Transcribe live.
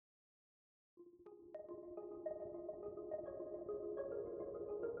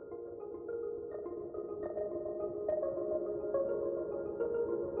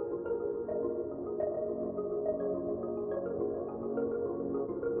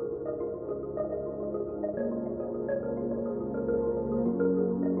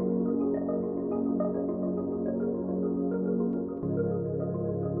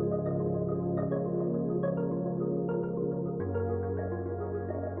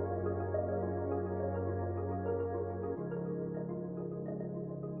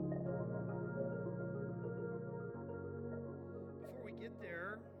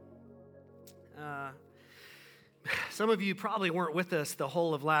Some of you probably weren't with us the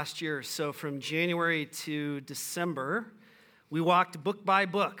whole of last year. So from January to December, we walked book by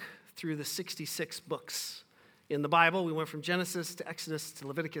book through the 66 books in the Bible. We went from Genesis to Exodus to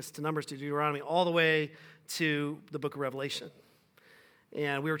Leviticus to Numbers to Deuteronomy, all the way to the book of Revelation.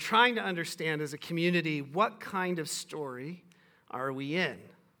 And we were trying to understand as a community, what kind of story are we in?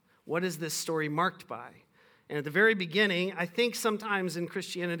 What is this story marked by? And at the very beginning, I think sometimes in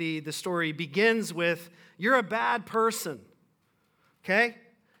Christianity, the story begins with, you're a bad person, okay?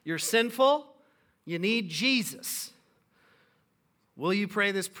 You're sinful. You need Jesus. Will you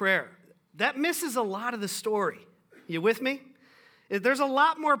pray this prayer? That misses a lot of the story. You with me? There's a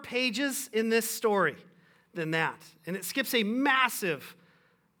lot more pages in this story than that. And it skips a massively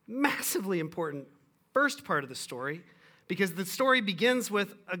important first part of the story, because the story begins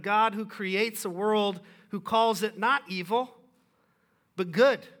with a God who creates a world who calls it not evil, but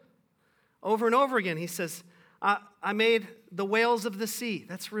good. Over and over again, he says, I made the whales of the sea.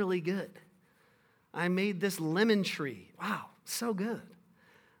 That's really good. I made this lemon tree. Wow, so good.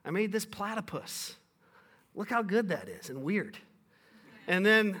 I made this platypus. Look how good that is and weird. And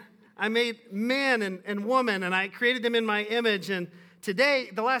then I made man and woman, and I created them in my image. And today,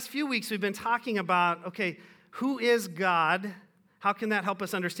 the last few weeks, we've been talking about, okay, who is God? How can that help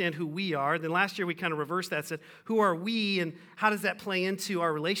us understand who we are? Then last year we kind of reversed that, said, who are we and how does that play into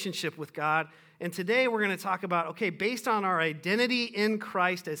our relationship with God? And today we're going to talk about, okay, based on our identity in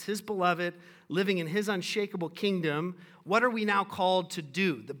Christ as his beloved, living in his unshakable kingdom, what are we now called to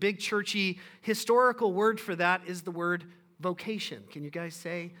do? The big churchy historical word for that is the word vocation. Can you guys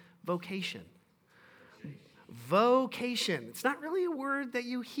say vocation? Vocation. It's not really a word that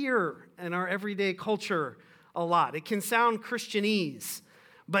you hear in our everyday culture a lot. It can sound Christianese,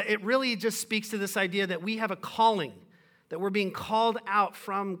 but it really just speaks to this idea that we have a calling, that we're being called out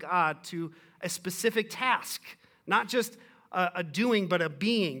from God to a specific task, not just a doing, but a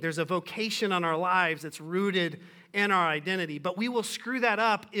being. There's a vocation on our lives that's rooted in our identity, but we will screw that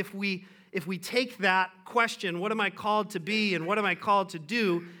up if we take that question, what am I called to be and what am I called to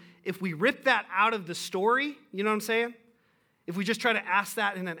do, if we rip that out of the story, you know what I'm saying? If we just try to ask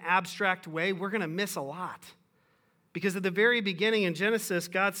that in an abstract way, we're going to miss a lot. Because at the very beginning in Genesis,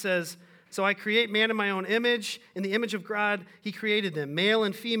 God says, so I create man in my own image. In the image of God, he created them. Male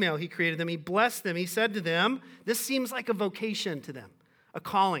and female, he created them. He blessed them. He said to them, this seems like a vocation to them, a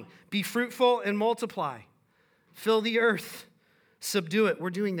calling. Be fruitful and multiply. Fill the earth. Subdue it. We're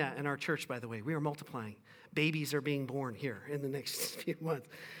doing that in our church, by the way. We are multiplying. Babies are being born here in the next few months.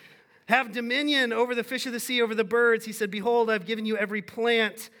 Have dominion over the fish of the sea, over the birds. He said, behold, I've given you every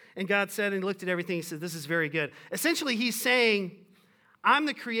plant. And God said, and he looked at everything, he said, this is very good. Essentially, he's saying, I'm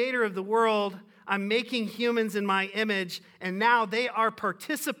the creator of the world. I'm making humans in my image. And now they are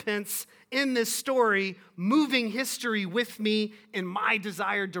participants in this story, moving history with me in my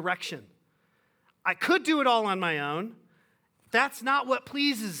desired direction. I could do it all on my own. That's not what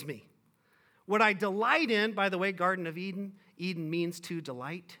pleases me. What I delight in, by the way, Garden of Eden, Eden means to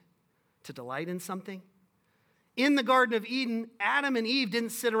delight in something. In the Garden of Eden, Adam and Eve didn't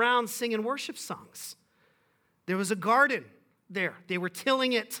sit around singing worship songs. There was a garden there. They were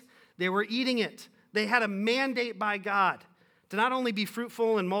tilling it. They were eating it. They had a mandate by God to not only be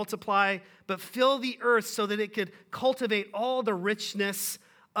fruitful and multiply, but fill the earth so that it could cultivate all the richness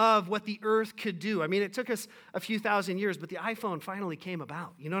of what the earth could do. I mean, it took us a few thousand years, but the iPhone finally came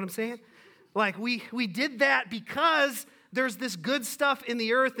about. You know what I'm saying? Like, we did that because there's this good stuff in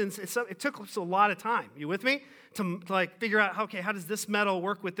the earth, and it took us a lot of time. You with me? To like figure out, okay, how does this metal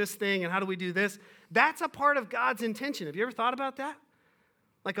work with this thing, and how do we do this? That's a part of God's intention. Have you ever thought about that?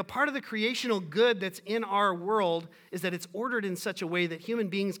 Like, a part of the creational good that's in our world is that it's ordered in such a way that human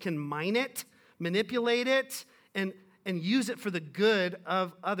beings can mine it, manipulate it, and use it for the good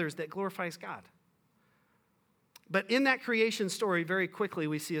of others that glorifies God. But in that creation story, very quickly,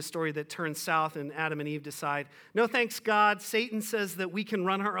 we see a story that turns south, and Adam and Eve decide, no thanks, God. Satan says that we can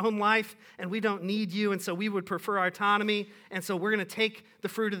run our own life, and we don't need you, and so we would prefer autonomy, and so we're going to take the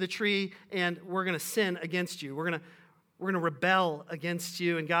fruit of the tree, and we're going to sin against you. We're going to rebel against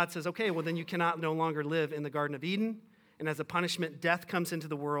you, and God says, okay, well, then you cannot no longer live in the Garden of Eden, and as a punishment, death comes into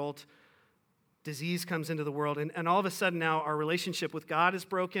the world. Disease comes into the world, and all of a sudden now our relationship with God is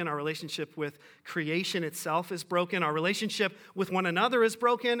broken, our relationship with creation itself is broken, our relationship with one another is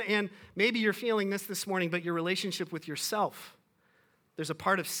broken, and maybe you're feeling this morning, but your relationship with yourself, there's a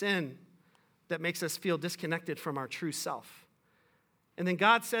part of sin that makes us feel disconnected from our true self. And then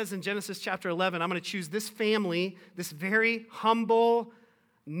God says in Genesis chapter 11, I'm going to choose this family, this very humble,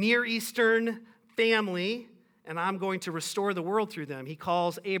 Near Eastern family, and I'm going to restore the world through them. He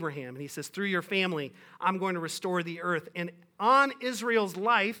calls Abraham, and he says, through your family, I'm going to restore the earth. And on Israel's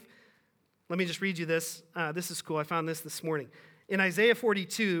life, let me just read you this. This is cool. I found this morning. In Isaiah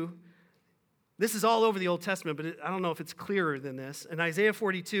 42, this is all over the Old Testament, but I don't know if it's clearer than this. In Isaiah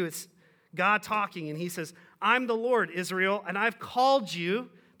 42, it's God talking, and he says, I'm the Lord, Israel, and I've called you.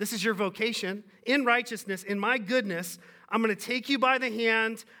 This is your vocation. In righteousness, in my goodness, I'm going to take you by the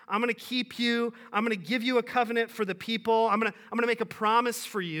hand. I'm going to keep you. I'm going to give you a covenant for the people. I'm going to make a promise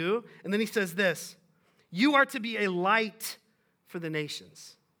for you. And then he says this, you are to be a light for the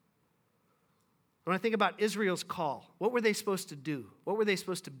nations. When I think about Israel's call, what were they supposed to do? What were they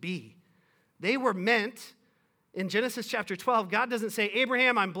supposed to be? They were meant, in Genesis chapter 12, God doesn't say,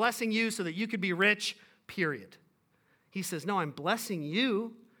 Abraham, I'm blessing you so that you could be rich, period. He says, no, I'm blessing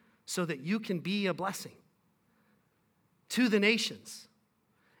you so that you can be a blessing to the nations.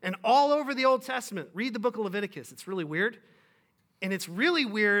 And all over the Old Testament, read the book of Leviticus. It's really weird. And it's really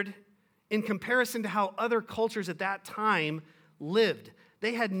weird in comparison to how other cultures at that time lived.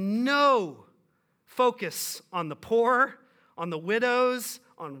 They had no focus on the poor, on the widows,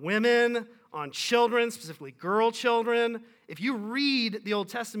 on women, on children, specifically girl children. If you read the Old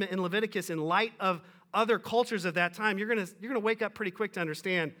Testament in Leviticus in light of other cultures of that time, you're gonna wake up pretty quick to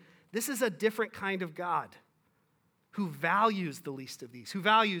understand this is a different kind of God who values the least of these, who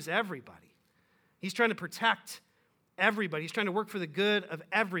values everybody. He's trying to protect everybody. He's trying to work for the good of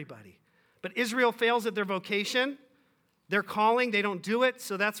everybody. But Israel fails at their vocation, their calling. They don't do it,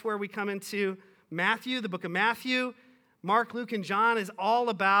 so that's where we come into Matthew, the book of Matthew. Mark, Luke, and John is all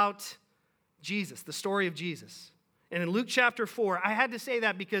about Jesus, the story of Jesus. And in Luke chapter 4, I had to say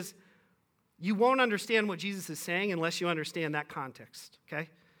that because you won't understand what Jesus is saying unless you understand that context, okay?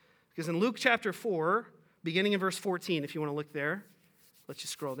 Because in Luke chapter 4, beginning in verse 14, if you want to look there, let's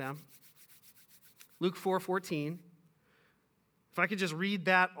just scroll down. Luke 4:14. If I could just read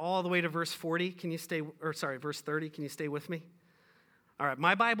that all the way to verse 40, verse 30, can you stay with me? All right,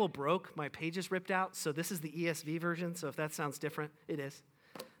 my Bible broke, my pages ripped out, so this is the ESV version, so if that sounds different, it is.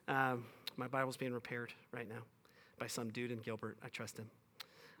 My Bible's being repaired right now by some dude in Gilbert. I trust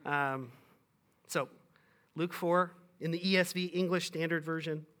him. So, Luke 4, in the ESV, English Standard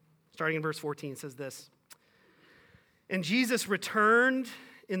Version, starting in verse 14, says this. And Jesus returned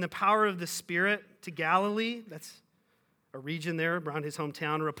in the power of the Spirit to Galilee. That's a region there around his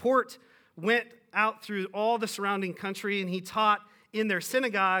hometown. A report went out through all the surrounding country, and he taught in their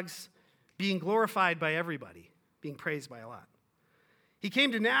synagogues, being glorified by everybody, being praised by a lot. He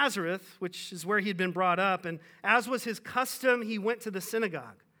came to Nazareth, which is where he had been brought up, and as was his custom, he went to the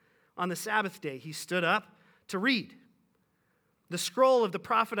synagogue. On the Sabbath day, he stood up to read. The scroll of the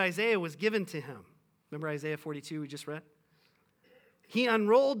prophet Isaiah was given to him. Remember Isaiah 42 we just read? He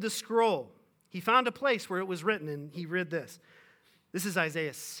unrolled the scroll. He found a place where it was written, and he read this. This is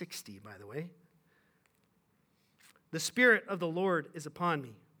Isaiah 60, by the way. The Spirit of the Lord is upon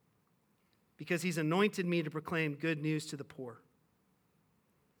me, because he's anointed me to proclaim good news to the poor.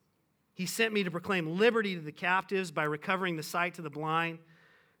 He sent me to proclaim liberty to the captives by recovering the sight to the blind,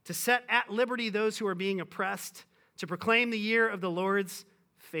 to set at liberty those who are being oppressed, to proclaim the year of the Lord's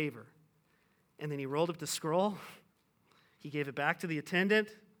favor. And then he rolled up the scroll. He gave it back to the attendant.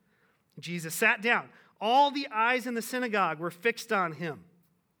 Jesus sat down. All the eyes in the synagogue were fixed on him.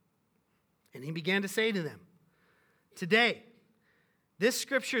 And he began to say to them, today, this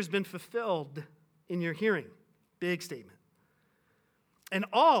scripture has been fulfilled in your hearing. Big statement. And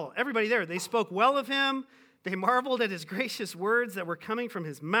everybody there, they spoke well of him. They marveled at his gracious words that were coming from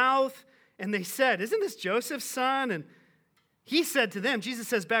his mouth. And they said, isn't this Joseph's son? And he said to them, Jesus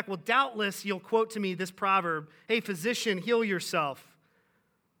says back, well, doubtless you'll quote to me this proverb, hey, physician, heal yourself.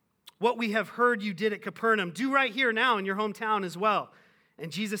 What we have heard you did at Capernaum, do right here now in your hometown as well.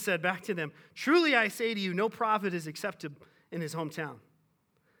 And Jesus said back to them, truly I say to you, no prophet is accepted in his hometown.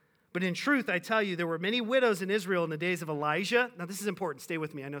 But in truth, I tell you, there were many widows in Israel in the days of Elijah. Now, this is important. Stay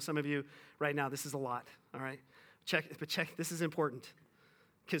with me. I know some of you right now, this is a lot, all right? Check, this is important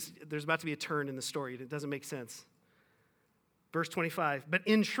because there's about to be a turn in the story. It doesn't make sense. Verse 25, but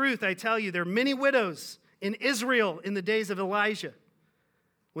in truth, I tell you, there are many widows in Israel in the days of Elijah.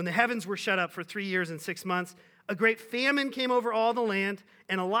 When the heavens were shut up for 3 years and 6 months, a great famine came over all the land,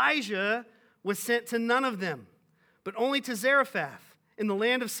 and Elijah was sent to none of them, but only to Zarephath in the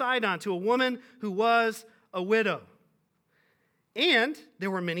land of Sidon, to a woman who was a widow. And there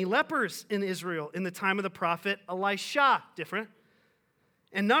were many lepers in Israel in the time of the prophet Elisha, different.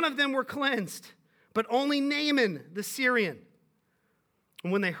 And none of them were cleansed, but only Naaman the Syrian.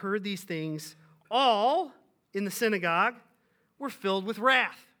 And when they heard these things, all in the synagogue were filled with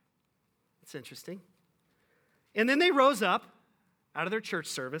wrath. That's interesting. And then they rose up out of their church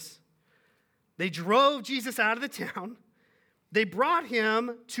service. They drove Jesus out of the town. They brought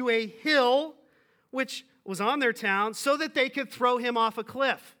him to a hill which was on their town so that they could throw him off a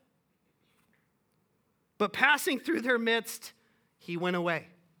cliff. But passing through their midst, he went away.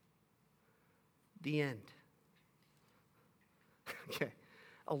 The end. Okay,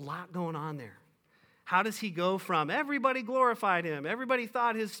 a lot going on there. How does he go from everybody glorified him, everybody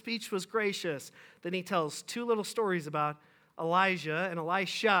thought his speech was gracious, then he tells two little stories about Elijah and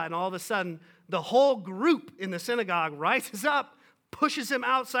Elisha, and all of a sudden, the whole group in the synagogue rises up, pushes him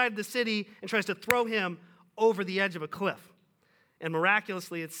outside the city, and tries to throw him over the edge of a cliff. And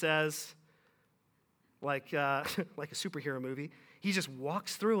miraculously, it says, like a superhero movie, he just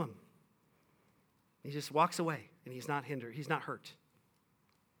walks through him. He just walks away, and he's not hindered. He's not hurt.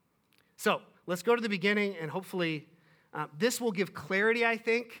 So let's go to the beginning, and hopefully this will give clarity, I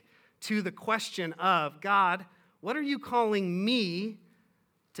think, to the question of, God, what are you calling me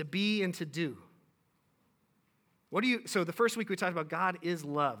to be and to do? So the first week we talked about God is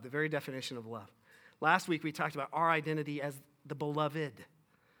love, the very definition of love. Last week we talked about our identity as the beloved,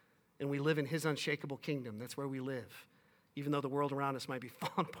 and we live in his unshakable kingdom. That's where we live. Even though the world around us might be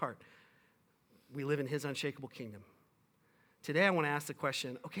falling apart, we live in his unshakable kingdom. Today I want to ask the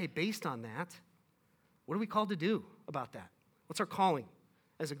question, okay, based on that, what are we called to do about that? What's our calling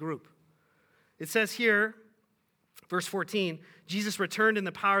as a group? It says here, verse 14, Jesus returned in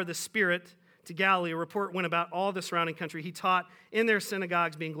the power of the Spirit to Galilee. A report went about all the surrounding country. He taught in their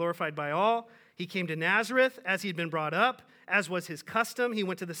synagogues, being glorified by all. He came to Nazareth as he had been brought up, as was his custom. He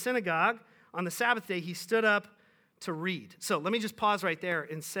went to the synagogue. On the Sabbath day, he stood up to read. So let me just pause right there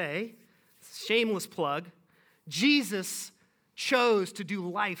and say, shameless plug, Jesus chose to do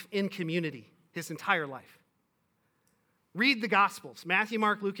life in community his entire life. Read the Gospels, Matthew,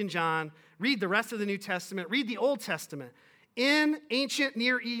 Mark, Luke, and John. Read the rest of the New Testament. Read the Old Testament. In ancient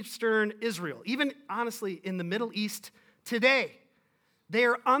Near Eastern Israel, even honestly in the Middle East today, they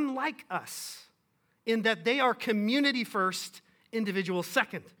are unlike us in that they are community first, individual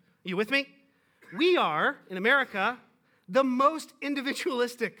second. Are you with me? We are, in America, the most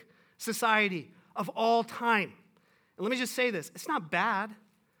individualistic society of all time. And let me just say this, it's not bad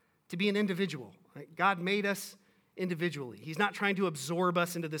to be an individual. Right? God made us individually. He's not trying to absorb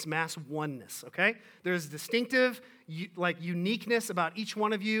us into this mass oneness, okay? There's distinctive, uniqueness about each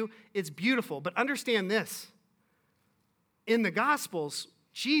one of you. It's beautiful, but understand this. In the Gospels,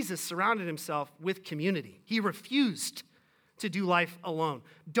 Jesus surrounded himself with community. He refused to do life alone.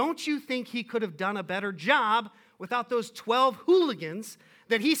 Don't you think he could have done a better job without those 12 hooligans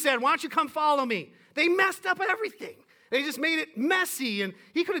that he said, why don't you come follow me? They messed up everything. They just made it messy, and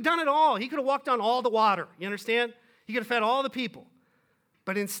he could have done it all. He could have walked on all the water, you understand? He could have fed all the people.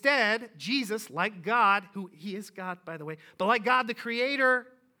 But instead, Jesus, like God, who he is God, by the way, but like God the Creator,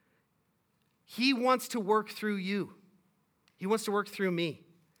 he wants to work through you. He wants to work through me.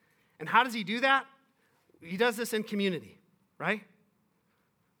 And how does he do that? He does this in community, right?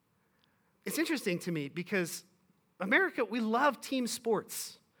 It's interesting to me because America, we love team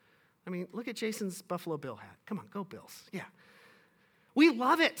sports. I mean, look at Jason's Buffalo Bill hat. Come on, go Bills. Yeah. We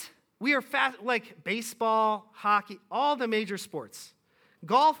love it. We are fast, like baseball, hockey, all the major sports.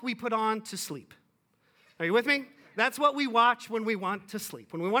 Golf, we put on to sleep. Are you with me? That's what we watch when we want to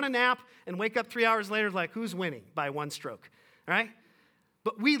sleep. When we want to nap and wake up 3 hours later, like, who's winning by one stroke? All right?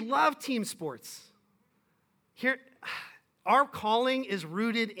 But we love team sports. Here, our calling is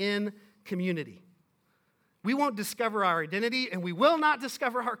rooted in community. We won't discover our identity, and we will not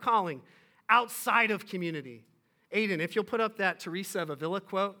discover our calling outside of community. Aiden, if you'll put up that Teresa of Avila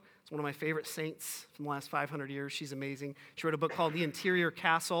quote, it's one of my favorite saints from the last 500 years. She's amazing. She wrote a book called The Interior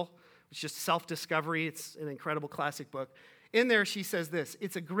Castle, which is just self-discovery. It's an incredible classic book. In there, she says this,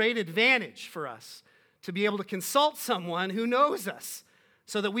 it's a great advantage for us to be able to consult someone who knows us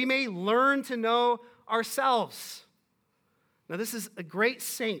so that we may learn to know ourselves. Now, this is a great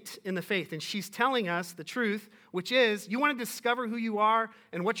saint in the faith, and she's telling us the truth, which is you want to discover who you are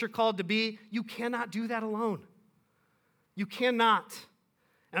and what you're called to be, you cannot do that alone. You cannot.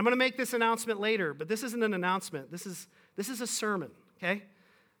 And I'm going to make this announcement later, but this isn't an announcement. This is a sermon, okay?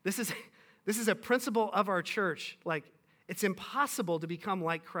 This is a principle of our church. Like, it's impossible to become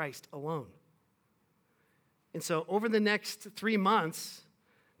like Christ alone. And so over the next 3 months,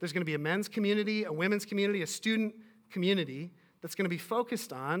 there's going to be a men's community, a women's community, a student community that's going to be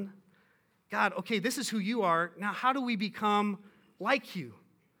focused on, God, okay, this is who you are. Now, how do we become like you?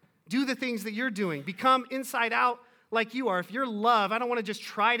 Do the things that you're doing. Become inside out like you are. If you're love, I don't want to just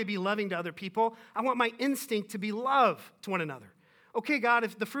try to be loving to other people. I want my instinct to be love to one another. Okay, God,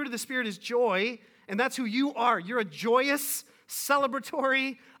 if the fruit of the Spirit is joy and that's who you are. You're a joyous,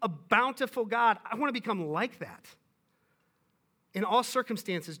 celebratory, a bountiful God. I want to become like that. In all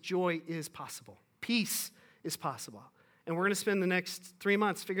circumstances, joy is possible. Peace is possible. And we're going to spend the next 3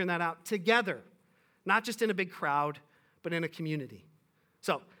 months figuring that out together, not just in a big crowd, but in a community.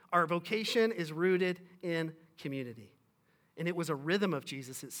 So our vocation is rooted in community. And it was a rhythm of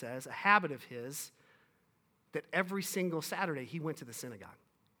Jesus, it says, a habit of his, that every single Saturday he went to the synagogue.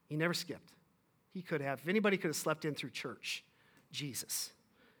 He never skipped. He could have. If anybody could have slept in through church, Jesus.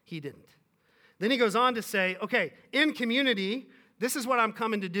 He didn't. Then he goes on to say, okay, in community, this is what I'm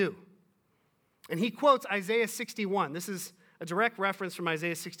coming to do. And he quotes Isaiah 61. This is a direct reference from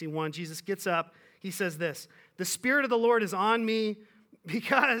Isaiah 61. Jesus gets up. He says this, "The Spirit of the Lord is on me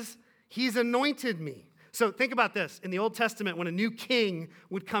because he's anointed me." So think about this. In the Old Testament, when a new king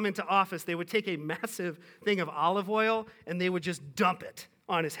would come into office, they would take a massive thing of olive oil and they would just dump it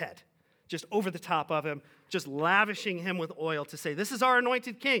on his head, just over the top of him, just lavishing him with oil to say, this is our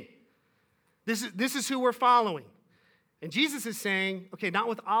anointed king. This is who we're following. And Jesus is saying, okay, not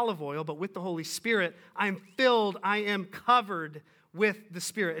with olive oil, but with the Holy Spirit, I am filled, I am covered with the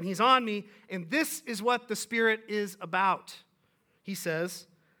Spirit. And he's on me, and this is what the Spirit is about. He says,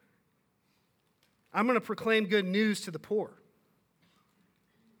 I'm going to proclaim good news to the poor.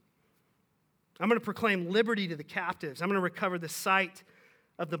 I'm going to proclaim liberty to the captives. I'm going to recover the sight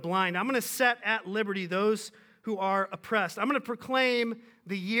of the blind. I'm going to set at liberty those who are oppressed. I'm going to proclaim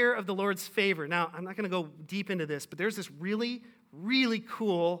the year of the Lord's favor. Now, I'm not going to go deep into this, but there's this really, really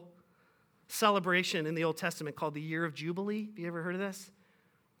cool celebration in the Old Testament called the year of Jubilee. Have you ever heard of this?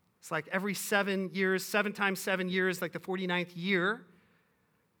 It's like every 7 years, 7 times 7 years, like the 49th year,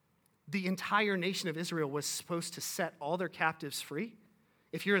 the entire nation of Israel was supposed to set all their captives free.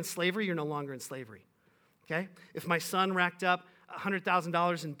 If you're in slavery, you're no longer in slavery. Okay? If my son racked up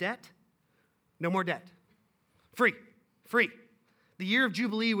 $100,000 in debt, no more debt. Free. Free. The year of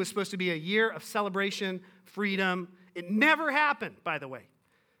Jubilee was supposed to be a year of celebration, freedom. It never happened, by the way.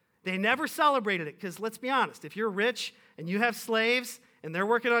 They never celebrated it because, let's be honest, if you're rich and you have slaves and they're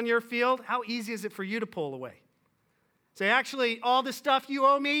working on your field, how easy is it for you to pull away? Say, actually, all this stuff you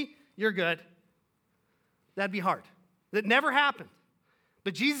owe me, you're good. That'd be hard. That never happened.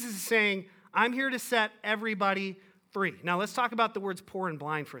 But Jesus is saying, I'm here to set everybody free. Now, let's talk about the words poor and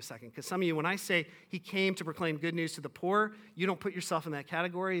blind for a second, because some of you, when I say he came to proclaim good news to the poor, you don't put yourself in that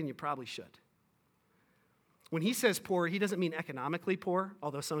category, and you probably should. When he says poor, he doesn't mean economically poor,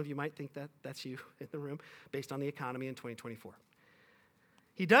 although some of you might think that that's you in the room, based on the economy in 2024.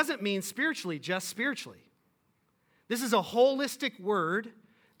 He doesn't mean spiritually, just spiritually. This is a holistic word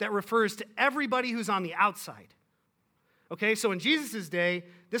that refers to everybody who's on the outside. Okay, so in Jesus' day,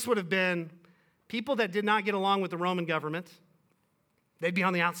 this would have been people that did not get along with the Roman government. They'd be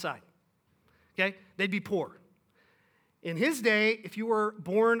on the outside. Okay, they'd be poor. In his day, if you were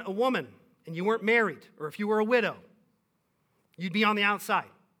born a woman and you weren't married, or if you were a widow, you'd be on the outside.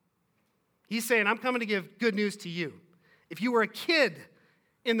 He's saying, I'm coming to give good news to you. If you were a kid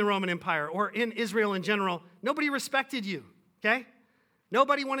in the Roman Empire or in Israel in general, nobody respected you, okay?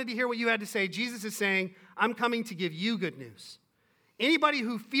 Nobody wanted to hear what you had to say. Jesus is saying, I'm coming to give you good news. Anybody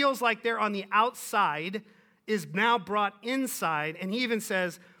who feels like they're on the outside is now brought inside. And he even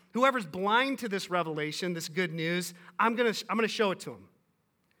says, whoever's blind to this revelation, this good news, I'm going to show it to them.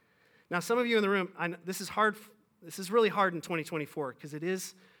 Now, some of you in the room, this is hard. This is really hard in 2024 because it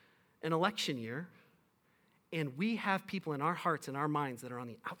is an election year. And we have people in our hearts and our minds that are on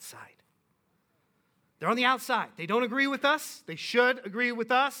the outside. They're on the outside. They don't agree with us. They should agree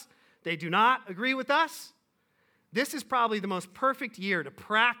with us. They do not agree with us. This is probably the most perfect year to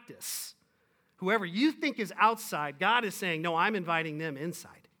practice. Whoever you think is outside, God is saying, no, I'm inviting them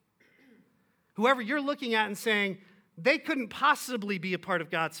inside. Whoever you're looking at and saying, they couldn't possibly be a part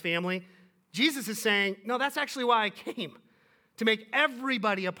of God's family, Jesus is saying, no, that's actually why I came, to make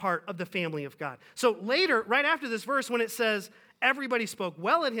everybody a part of the family of God. So later, right after this verse, when it says, everybody spoke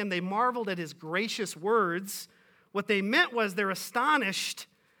well at him, they marveled at his gracious words. What they meant was they're astonished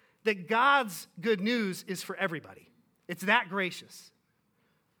that God's good news is for everybody. It's that gracious.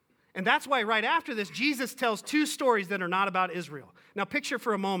 And that's why right after this, Jesus tells 2 stories that are not about Israel. Now picture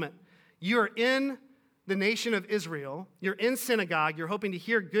for a moment, you're in the nation of Israel, you're in synagogue, you're hoping to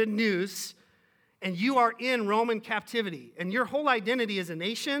hear good news, and you are in Roman captivity. And your whole identity as a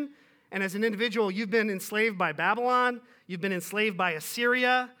nation and as an individual, you've been enslaved by Babylon, you've been enslaved by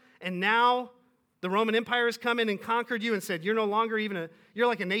Assyria, and now the Roman Empire has come in and conquered you and said, you're no longer you're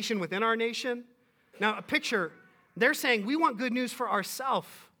like a nation within our nation. Now, a picture, they're saying, we want good news for ourselves.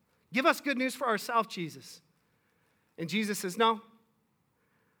 Give us good news for ourselves, Jesus. And Jesus says, no.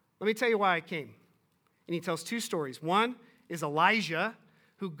 Let me tell you why I came. and he tells two stories. One is Elijah,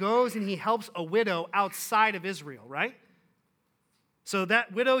 who goes and he helps a widow outside of Israel, right? So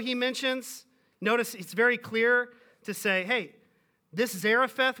that widow he mentions, notice it's very clear to say, hey, this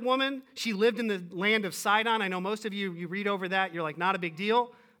Zarephath woman, she lived in the land of Sidon. I know most of you read over that, you're like, not a big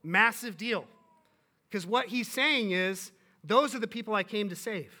deal. Massive deal. Because what he's saying is, those are the people I came to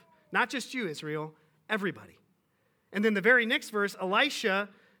save. Not just you, Israel, everybody. And then the very next verse, Elisha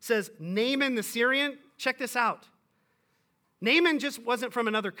says, Naaman the Syrian, check this out. Naaman just wasn't from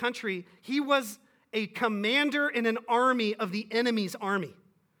another country. He was a commander in an army of the enemy's army.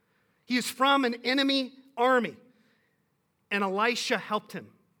 He is from an enemy army. And Elisha helped him.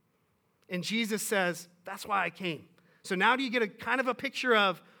 And Jesus says, that's why I came. So now do you get a kind of a picture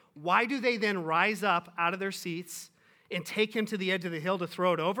of why do they then rise up out of their seats and take him to the edge of the hill to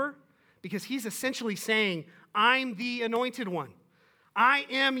throw it over? Because he's essentially saying, I'm the anointed one. I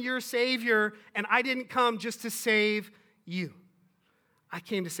am your Savior, and I didn't come just to save you. I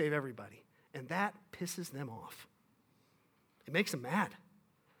came to save everybody. And that pisses them off. It makes them mad.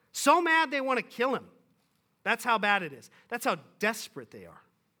 So mad they want to kill him. That's how bad it is. That's how desperate they are.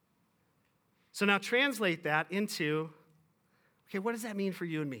 So now translate that into, okay, what does that mean for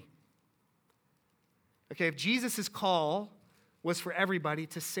you and me? Okay, if Jesus' call was for everybody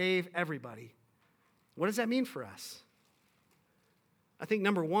to save everybody, what does that mean for us? I think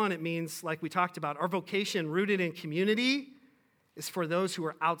number one, it means, like we talked about, our vocation rooted in community is for those who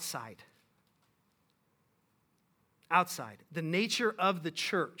are outside. Outside. The nature of the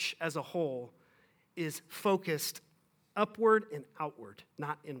church as a whole is focused upward and outward,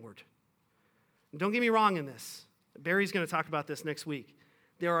 not inward. And don't get me wrong in this. Barry's going to talk about this next week.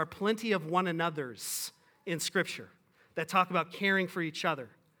 There are plenty of one another's in Scripture that talk about caring for each other.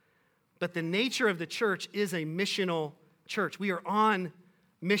 But the nature of the church is a missional church. We are on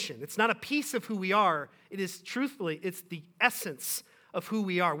mission. It's not a piece of who we are. It is, truthfully, it's the essence of who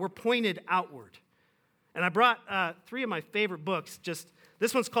we are. We're pointed outward. And I brought three of my favorite books.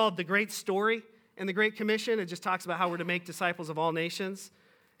 This one's called The Great Story and the Great Commission. It just talks about how we're to make disciples of all nations.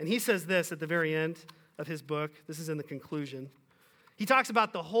 And he says this at the very end of his book. This is in the conclusion. He talks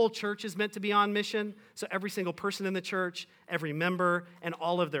about the whole church is meant to be on mission. So every single person in the church, every member, and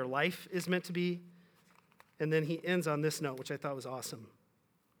all of their life is meant to be. And then he ends on this note, which I thought was awesome.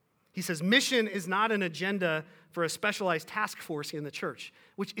 He says, mission is not an agenda for a specialized task force in the church,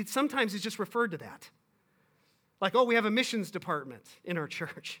 which it sometimes is just referred to that. Like, oh, we have a missions department in our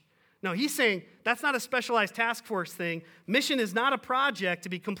church. No, he's saying that's not a specialized task force thing. Mission is not a project to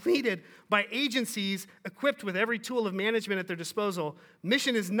be completed by agencies equipped with every tool of management at their disposal.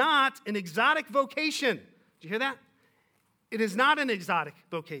 Mission is not an exotic vocation. Did you hear that? It is not an exotic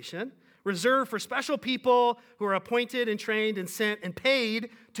vocation reserved for special people who are appointed and trained and sent and paid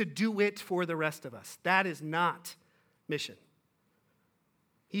to do it for the rest of us. That is not mission.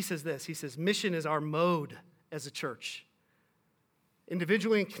 He says this. He says, mission is our mode as a church.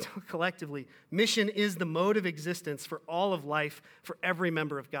 Individually and collectively, mission is the mode of existence for all of life, for every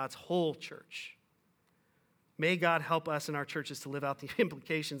member of God's whole church. May God help us in our churches to live out the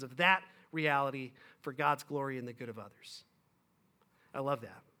implications of that reality for God's glory and the good of others. I love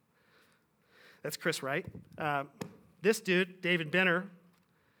that. That's Chris Wright. This dude, David Benner,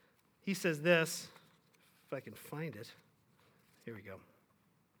 he says this, if I can find it. Here we go.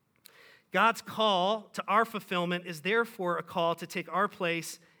 God's call to our fulfillment is therefore a call to take our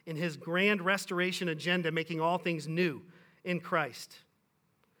place in his grand restoration agenda, making all things new in Christ.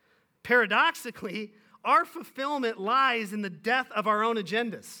 Paradoxically, our fulfillment lies in the death of our own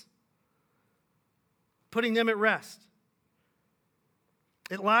agendas, putting them at rest.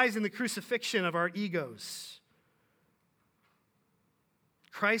 It lies in the crucifixion of our egos.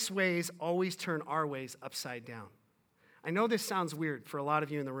 Christ's ways always turn our ways upside down. I know this sounds weird for a lot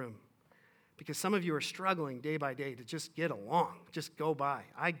of you in the room, because some of you are struggling day by day to just get along, just go by.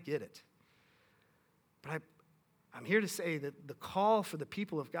 I get it. But I'm here to say that the call for the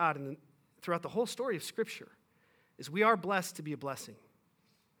people of God and throughout the whole story of Scripture is we are blessed to be a blessing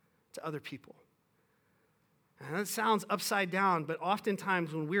to other people. And that sounds upside down, but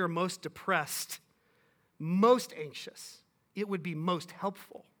oftentimes when we are most depressed, most anxious, it would be most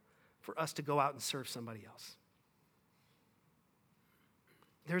helpful for us to go out and serve somebody else.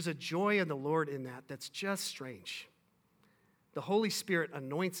 There's a joy in the Lord in that that's just strange. The Holy Spirit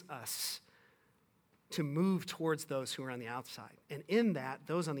anoints us to move towards those who are on the outside. And in that,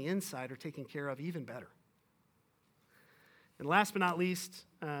 those on the inside are taken care of even better. And last but not least,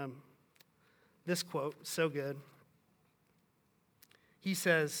 this quote, so good. He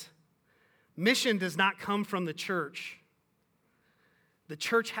says, mission does not come from the church. the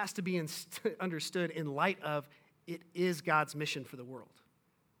church has to be understood in light of it is God's mission for the world.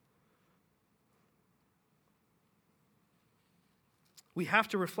 We have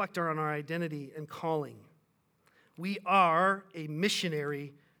to reflect on our identity and calling. We are a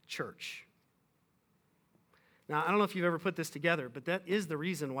missionary church. Now, I don't know if you've ever put this together, but that is the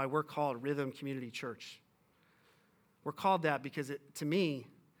reason why we're called Rhythm Community Church. We're called that because, to me,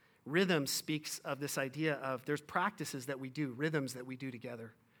 rhythm speaks of this idea of there's practices that we do, rhythms that we do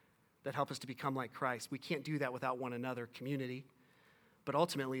together that help us to become like Christ. We can't do that without one another, community. But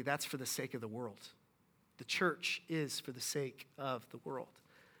ultimately, that's for the sake of the world. The church is for the sake of the world.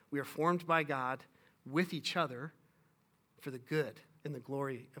 We are formed by God with each other for the good and the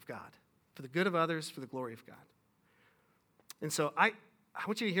glory of God. For the good of others, for the glory of God. And so I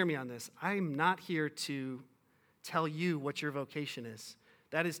want you to hear me on this. I'm not here to tell you what your vocation is.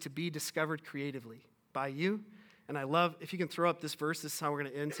 That is to be discovered creatively by you. And I love, if you can throw up this verse, this is how we're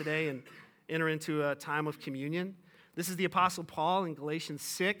going to end today and enter into a time of communion. This is the Apostle Paul in Galatians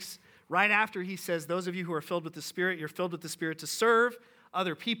 6. Right after he says, those of you who are filled with the Spirit, you're filled with the Spirit to serve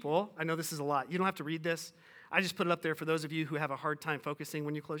other people. I know this is a lot. You don't have to read this. I just put it up there for those of you who have a hard time focusing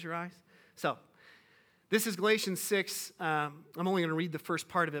when you close your eyes. So, this is Galatians 6. I'm only going to read the first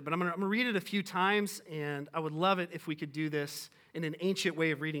part of it, but I'm going to read it a few times, and I would love it if we could do this in an ancient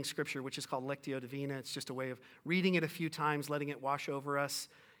way of reading Scripture, which is called Lectio Divina. It's just a way of reading it a few times, letting it wash over us,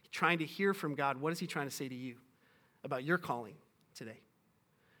 trying to hear from God. What is he trying to say to you about your calling today?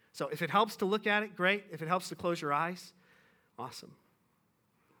 So if it helps to look at it, great. If it helps to close your eyes, awesome.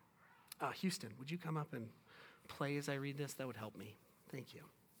 Houston, would you come up and play as I read this? That would help me. Thank you.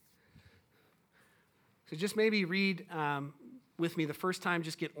 So just maybe read with me the first time,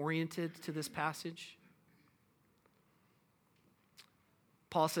 just get oriented to this passage.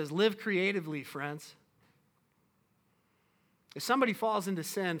 Paul says, live creatively, friends. If somebody falls into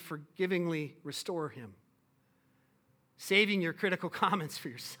sin, forgivingly restore him, saving your critical comments for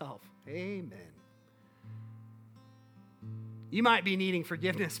yourself. Amen. You might be needing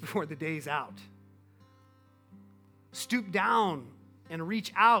forgiveness before the day's out. Stoop down and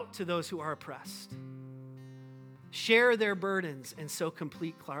reach out to those who are oppressed. Share their burdens and so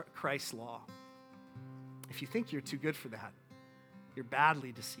complete Christ's law. If you think you're too good for that, you're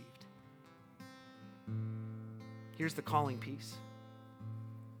badly deceived. Here's the calling piece.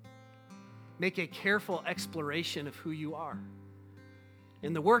 Make a careful exploration of who you are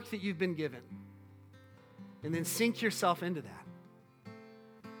and the work that you've been given, and then sink yourself into that.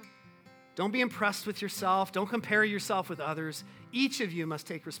 Don't be impressed with yourself. Don't compare yourself with others. Each of you must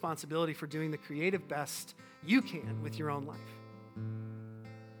take responsibility for doing the creative best you can with your own life.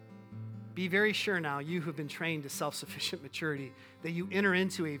 Be very sure now, you who've been trained to self-sufficient maturity, that you enter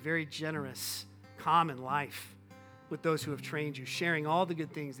into a very generous, common life with those who have trained you, sharing all the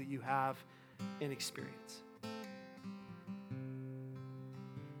good things that you have and experience. I'm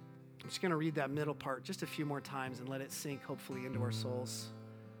just going to read that middle part just a few more times and let it sink, hopefully, into our souls.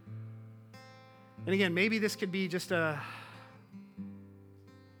 And again, maybe this could be just a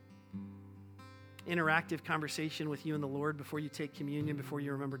interactive conversation with you and the Lord before you take communion, before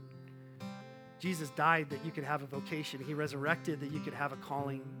you remember Jesus died that you could have a vocation. He resurrected that you could have a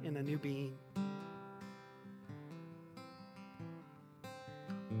calling in a new being.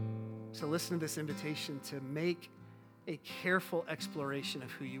 So listen to this invitation to make a careful exploration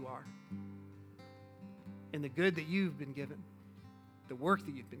of who you are and the good that you've been given, the work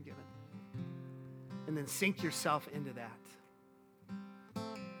that you've been given, and then sink yourself into that.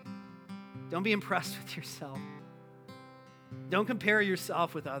 Don't be impressed with yourself. Don't compare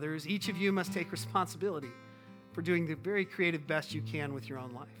yourself with others. Each of you must take responsibility for doing the very creative best you can with your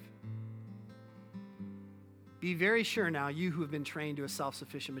own life. Be very sure now, you who have been trained to a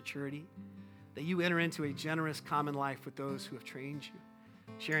self-sufficient maturity, that you enter into a generous common life with those who have trained you,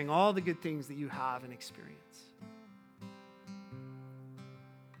 sharing all the good things that you have and experience.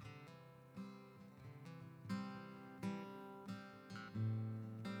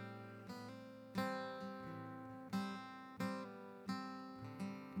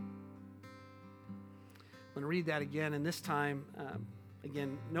 I'm going to read that again, and this time,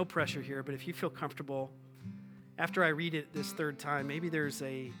 again, no pressure here, but if you feel comfortable, after I read it this third time, maybe there's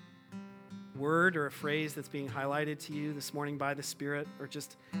a word or a phrase that's being highlighted to you this morning by the Spirit, or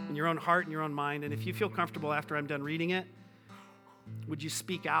just in your own heart and your own mind. And if you feel comfortable after I'm done reading it, would you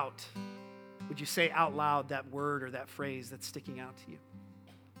speak out? Would you say out loud that word or that phrase that's sticking out to you?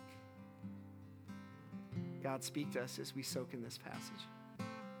 God, speak to us as we soak in this passage.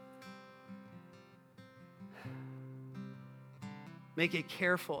 Make a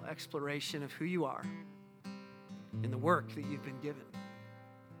careful exploration of who you are and the work that you've been given.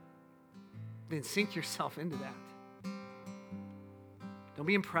 then sink yourself into that. Don't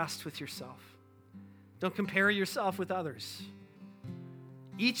be impressed with yourself. Don't compare yourself with others.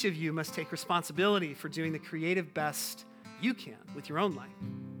 Each of you must take responsibility for doing the creative best you can with your own life.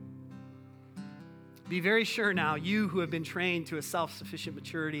 Be very sure now, you who have been trained to a self-sufficient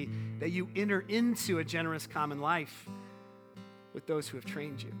maturity, that you enter into a generous common life with those who have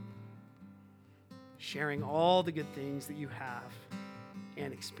trained you, sharing all the good things that you have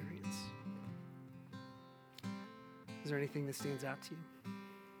and experience. Is there anything that stands out to you?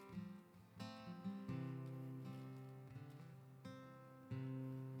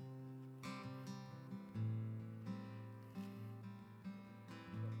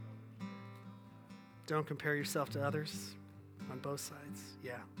 Don't compare yourself to others on both sides.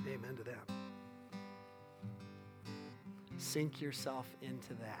 Yeah, amen to that. Sink yourself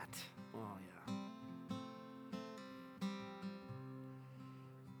into that. Oh, yeah.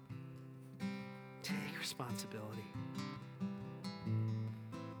 Take responsibility.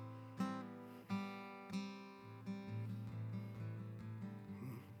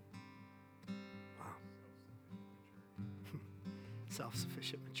 Wow.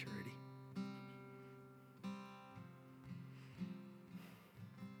 Self-sufficient maturity.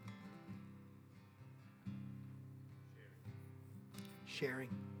 Sharing.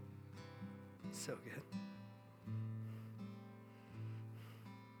 So good.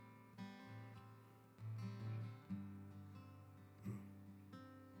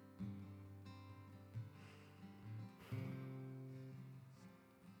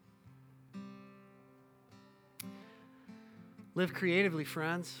 Live creatively,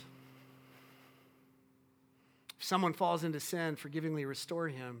 friends. If someone falls into sin, forgivingly restore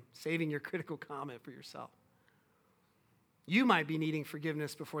him, saving your critical comment for yourself. You might be needing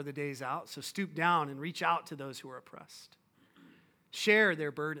forgiveness before the day's out, so stoop down and reach out to those who are oppressed. Share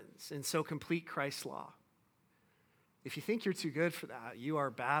their burdens and so complete Christ's law. If you think you're too good for that, you are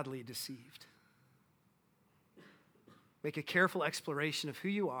badly deceived. Make a careful exploration of who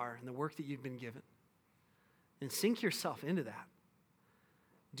you are and the work that you've been given, and sink yourself into that.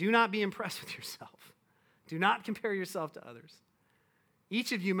 Do not be impressed with yourself. Do not compare yourself to others.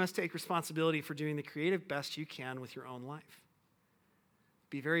 Each of you must take responsibility for doing the creative best you can with your own life.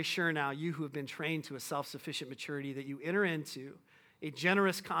 Be very sure now, you who have been trained to a self-sufficient maturity, that you enter into a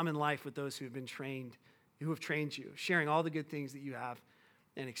generous common life with those who have trained you, sharing all the good things that you have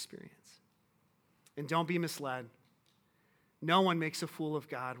and experience. And don't be misled. No one makes a fool of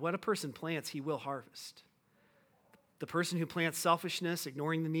God. What a person plants, he will harvest. The person who plants selfishness,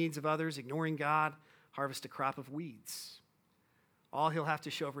 ignoring the needs of others, ignoring God, harvests a crop of weeds. All he'll have to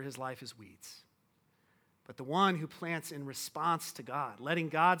show for his life is weeds. But the one who plants in response to God, letting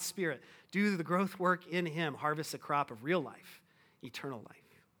God's Spirit do the growth work in him, harvests a crop of real life, eternal life.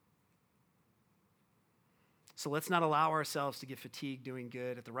 So let's not allow ourselves to get fatigued doing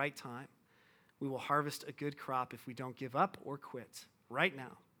good. At the right time, we will harvest a good crop if we don't give up or quit right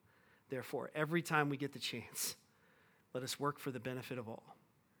now. Therefore, every time we get the chance, let us work for the benefit of all,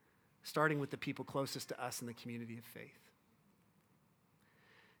 starting with the people closest to us in the community of faith.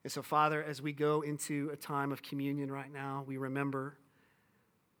 And so, Father, as we go into a time of communion right now, we remember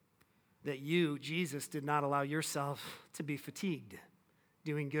that you, Jesus, did not allow yourself to be fatigued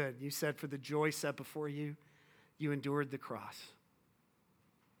doing good. You said, for the joy set before you, you endured the cross.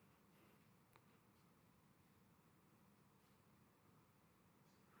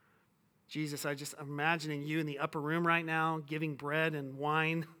 Jesus, I'm imagining you in the upper room right now, giving bread and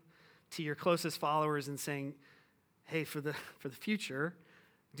wine to your closest followers and saying, hey, for the future,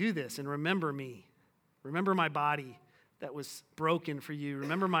 do this and remember me. Remember my body that was broken for you.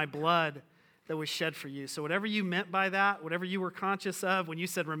 Remember my blood that was shed for you. So whatever you meant by that, whatever you were conscious of when you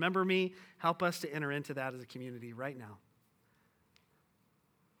said, remember me, help us to enter into that as a community right now.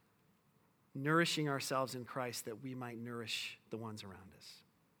 Nourishing ourselves in Christ that we might nourish the ones around us.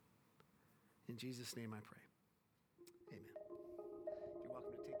 In Jesus' name I pray. Amen. You're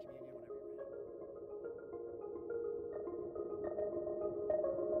welcome to take communion whenever you're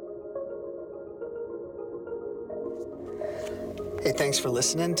ready. Hey, thanks for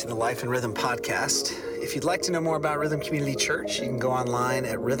listening to the Life and Rhythm podcast. If you'd like to know more about Rhythm Community Church, you can go online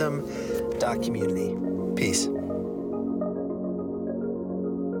at rhythm.community. Peace.